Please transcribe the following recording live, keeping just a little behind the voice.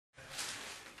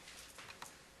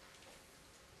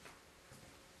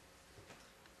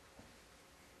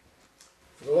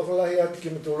tiki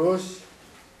matulos.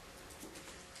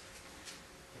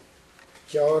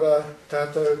 Kia ora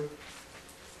tātou.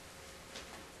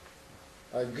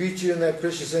 I greet you in that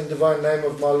precious and divine name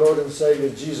of my Lord and Saviour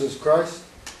Jesus Christ,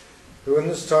 who in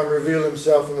this time revealed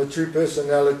himself in the true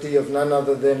personality of none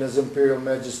other than His Imperial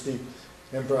Majesty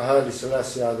Emperor Haile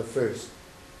Selassie I.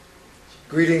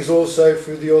 Greetings also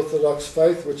through the Orthodox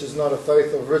faith, which is not a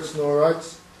faith of writs nor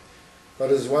rites,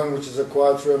 but is one which is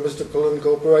acquired through a mystical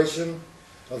incorporation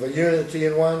of a unity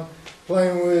in one,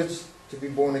 plain words, to be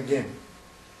born again.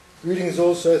 Greetings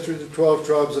also through the 12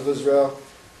 tribes of Israel,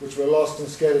 which were lost and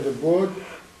scattered abroad,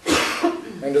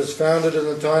 and is founded in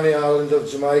the tiny island of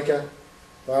Jamaica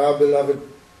by our beloved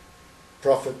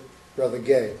prophet, Brother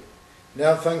Gay,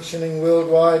 now functioning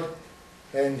worldwide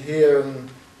and here in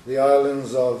the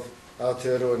islands of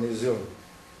Aotearoa, New Zealand.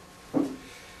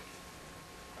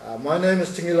 My name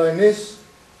is Tigilau Ness,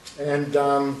 and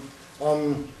I'm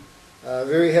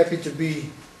very happy to be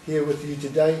here with you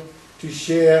today to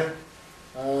share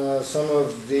some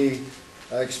of the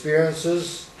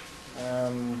experiences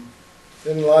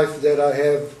in life that I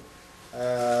have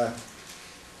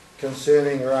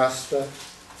concerning Rasta,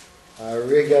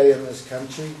 reggae in this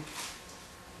country.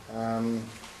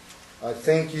 I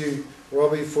thank you,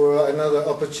 Robbie, for another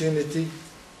opportunity,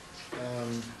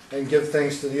 and give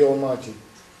thanks to the Almighty.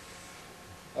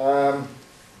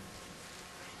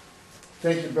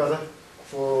 Thank you, brother,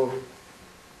 for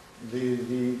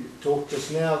the talk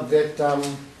just now. That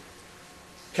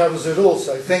covers it all,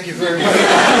 so thank you very much.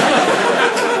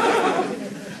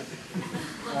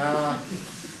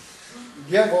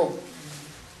 Yeah, well,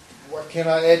 what can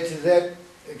I add to that,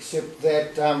 except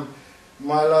that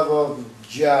my love of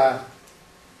Jah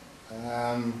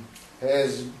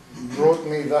has brought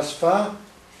me thus far,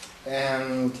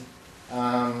 and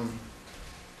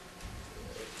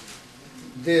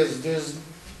there's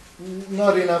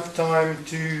not enough time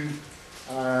to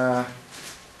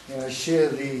share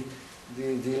the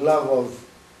love of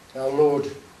our Lord,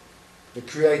 the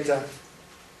Creator,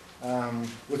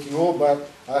 with you all, but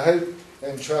I hope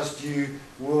and trust you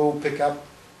will pick up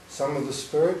some of the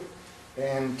spirit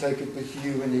and take it with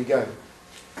you when you go.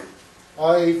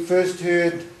 I first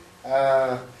heard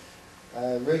reggae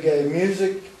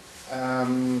music,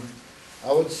 I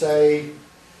would say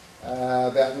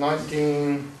about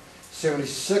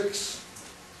 1976.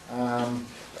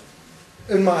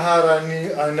 In my heart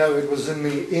I know it was in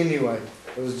me anyway.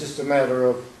 It was just a matter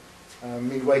of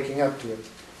me waking up to it.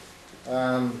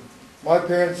 My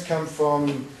parents come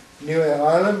from Niue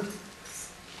Island.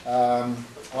 I'm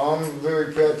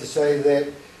very proud to say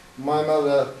that my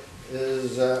mother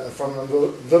is from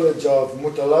the village of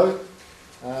Mutalau,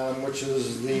 which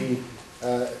is in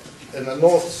the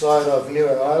north side of Niue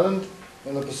Island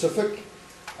in the Pacific.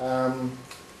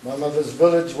 My mother's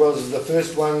village was the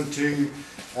first one to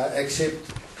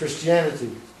accept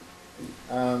Christianity.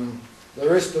 The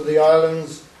rest of the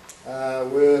islands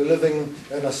were living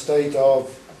in a state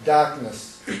of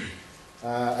darkness,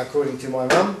 according to my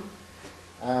mum.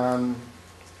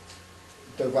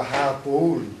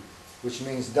 Which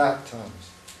means dark times.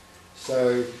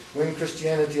 So when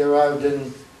Christianity arrived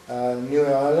in Niue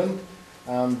Island,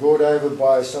 brought over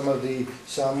by some of the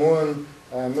Samoan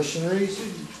missionaries,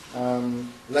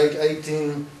 late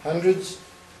 1800s,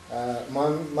 my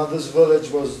mother's village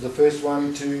was the first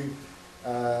one to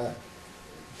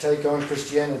take on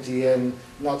Christianity and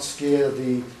not scare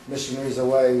the missionaries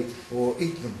away or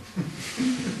eat them.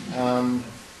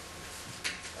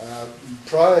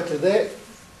 Prior to that,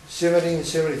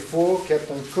 1774,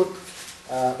 Captain Cook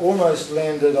almost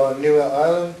landed on Niue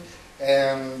Island,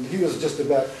 and he was just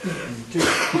about eaten too.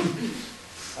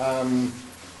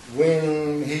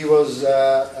 When he was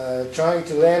trying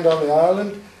to land on the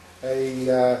island,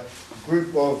 a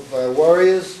group of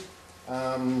warriors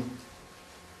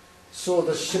saw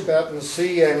the ship out in the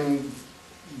sea and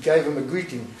gave him a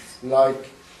greeting,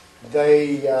 like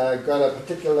they got a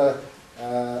particular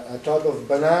a type of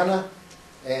banana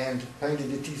and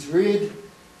painted the teeth red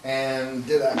and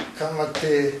did a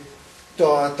kamate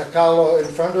toa takalo in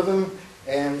front of him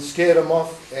and scared him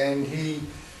off, and he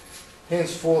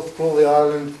henceforth called the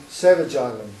island Savage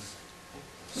Islands.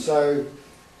 So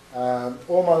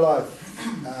all my life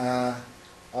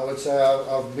I would say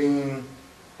I've been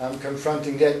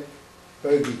confronting that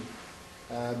bogey,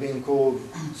 being called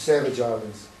Savage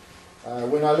Islands.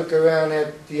 When I look around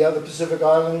at the other Pacific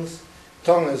Islands,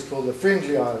 Tonga is called the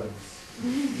Friendly Islands.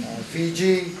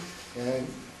 Fiji,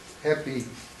 happy,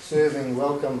 serving,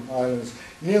 welcome islands.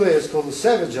 Niue is called the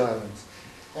Savage Islands.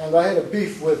 And I had a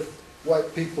beef with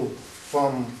white people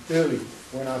from early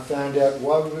when I found out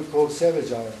why we were called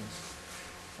Savage Islands.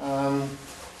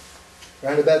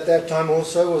 Around about that time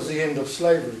also was the end of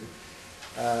slavery.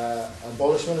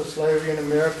 Abolishment of slavery in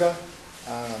America,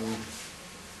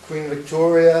 Queen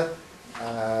Victoria,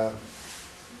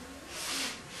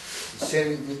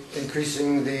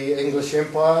 increasing the English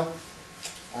Empire,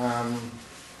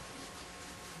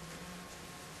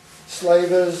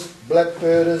 slavers,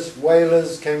 blackbirders,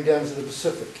 whalers came down to the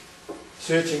Pacific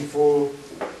searching for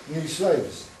new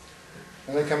slaves,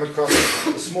 and they come across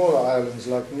the smaller islands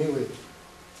like Niue,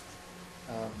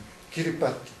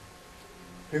 Kiribati,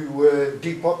 who were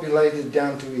depopulated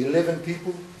down to 11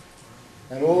 people,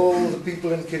 and all the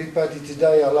people in Kiribati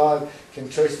today alive can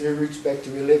trace their roots back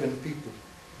to 11 people.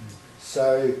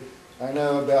 So I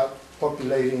know about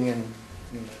populating and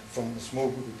from a small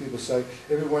group of people. So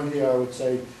everyone here, I would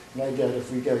say, no doubt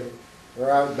if we go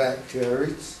right back to our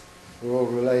roots, we're all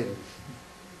related.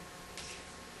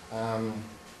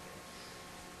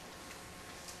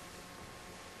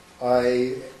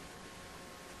 I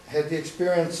had the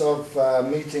experience of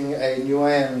meeting a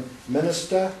Niuean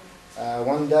minister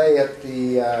one day at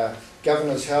the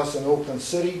governor's house in Auckland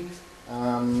City.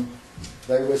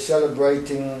 They were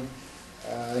celebrating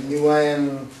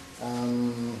Niuean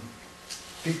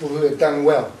people who had done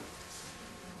well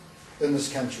in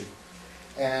this country.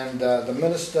 And the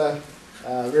minister,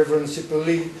 Reverend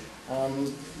Sipali,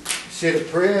 said a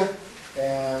prayer,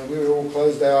 and we all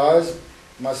closed our eyes.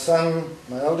 My son,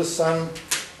 my eldest son,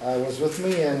 was with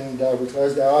me, and we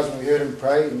closed our eyes and we heard him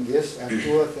pray, and yes,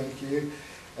 Aotearoa, thank you.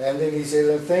 And then he said,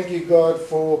 and thank you, God,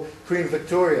 for Queen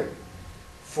Victoria,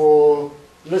 for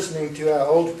listening to our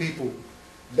old people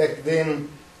back then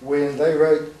when they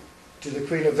wrote to the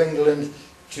Queen of England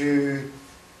to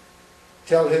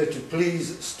tell her to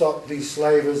please stop these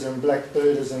slavers and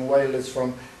blackbirders and whalers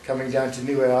from coming down to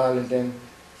Niue Island and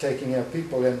taking our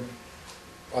people. And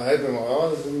I opened my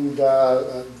eyes, and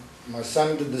my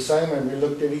son did the same, and we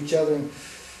looked at each other, and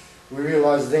we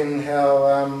realised then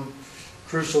how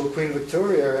crucial Queen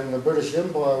Victoria and the British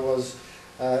Empire was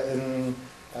in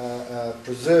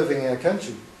preserving our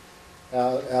country,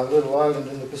 our little island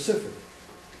in the Pacific.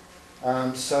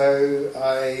 So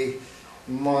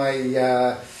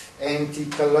my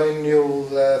anti-colonial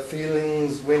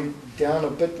feelings went down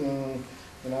a bit, and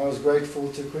I was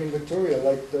grateful to Queen Victoria,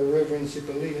 like the Reverend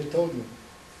Sipali had told me.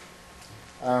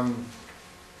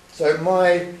 So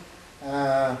my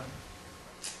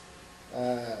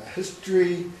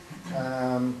history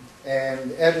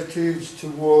and attitudes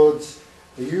towards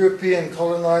the European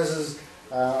colonizers,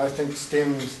 I think,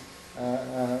 stems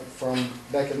from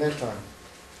back in that time.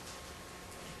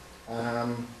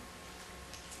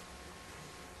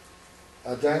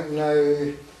 I don't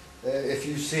know if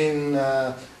you've seen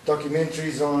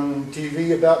documentaries on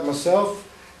TV about myself,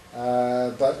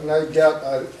 but no doubt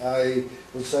I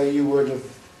would say you would have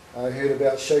heard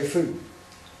about Shofu.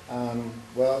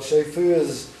 Well, Shofu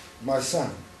is my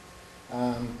son.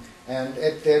 And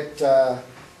at that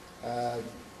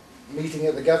meeting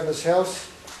at the governor's house,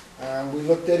 we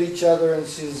looked at each other and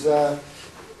says,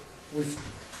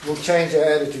 we'll change our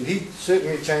attitude. He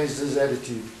certainly changed his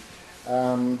attitude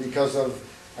because of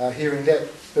hearing that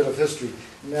bit of history.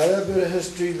 Now, that bit of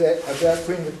history about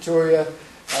Queen Victoria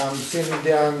sending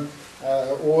down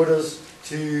orders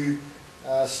to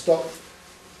stop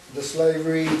the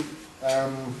slavery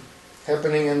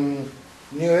happening in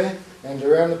Niue and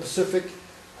around the Pacific,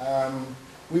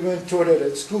 we weren't taught it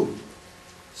at school.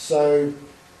 So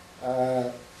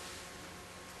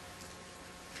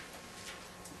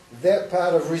that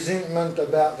part of resentment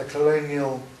about the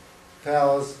colonial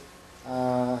powers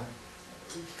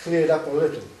cleared up a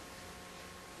little.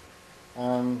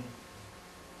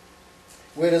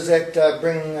 Where does that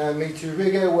bring me to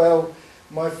reggae? Well,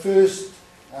 my first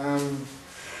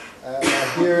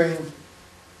hearing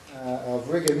of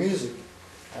reggae music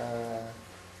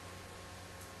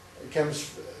it comes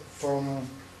from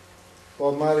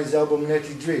Bob Marley's album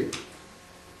Natty Dread.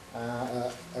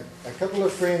 A couple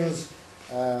of friends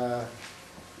had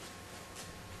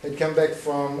come back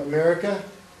from America,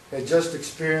 had just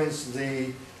experienced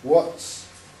the Watts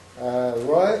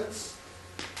riots,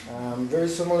 very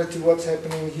similar to what's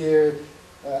happening here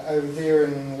over there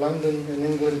in London in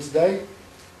England today.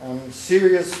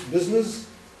 Serious business.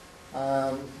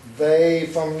 They,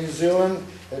 from New Zealand,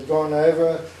 had gone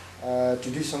over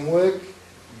to do some work.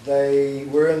 They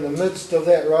were in the midst of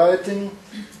that rioting.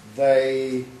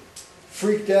 They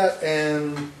freaked out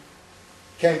and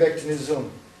came back to New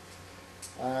Zealand.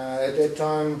 At that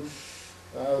time,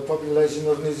 the population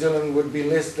of New Zealand would be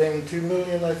less than 2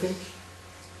 million, I think.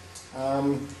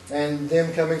 And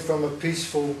them coming from a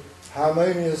peaceful,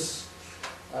 harmonious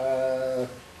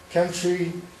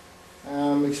country,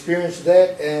 experienced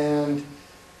that, and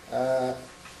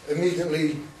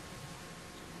immediately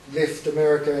left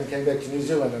America and came back to New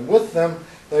Zealand. And with them,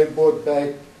 they brought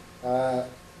back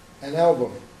an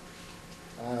album,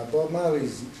 Bob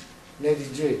Marley's Natty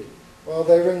G. Well,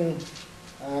 they ring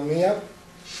me up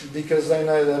because they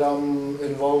know that I'm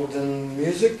involved in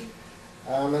music,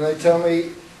 and they tell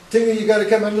me, Tingy, you got to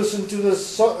come and listen to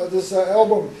this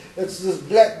album. It's this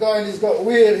black guy and he's got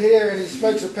weird hair and he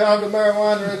smokes a pound of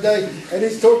marijuana a day and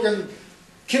he's talking,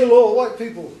 kill all white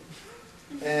people.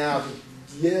 And I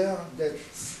said,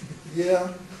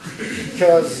 yeah,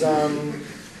 because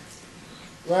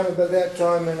right about that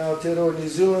time in Aotearoa, New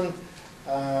Zealand,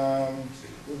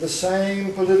 the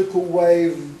same political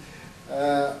wave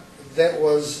that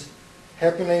was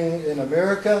happening in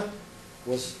America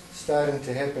was starting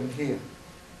to happen here.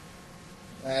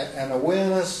 And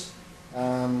awareness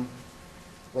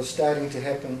was starting to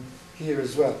happen here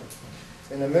as well.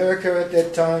 In America at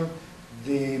that time,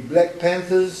 the Black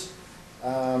Panthers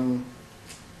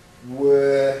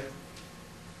were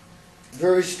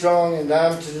very strong and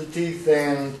armed to the teeth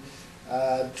and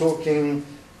talking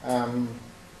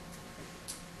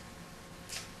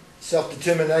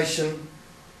self-determination,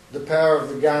 the power of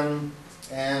the gun,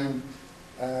 and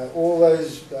all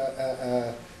those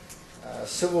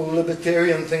civil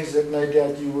libertarian things that no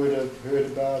doubt you would have heard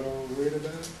about or read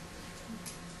about.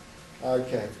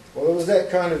 Okay, well, it was that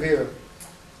kind of era.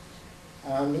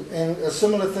 And a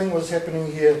similar thing was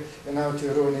happening here in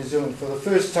Aotearoa, New Zealand. For the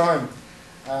first time,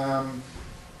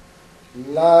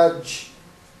 large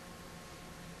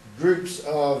groups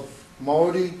of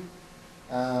Māori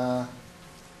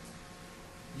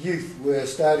youth were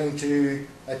starting to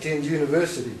attend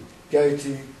university, go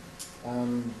to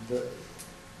the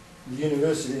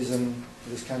universities in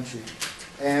this country,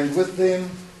 and with them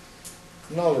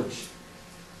knowledge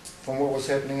from what was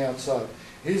happening outside.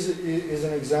 Here's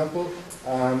an example.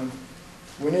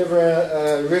 Whenever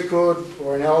a record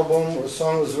or an album or a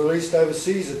song was released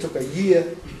overseas, it took a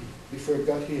year before it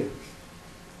got here.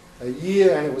 A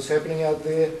year, and it was happening out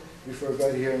there before it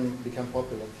got here and became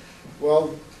popular.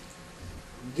 Well,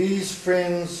 these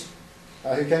friends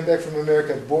who came back from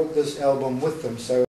America brought this album with them. So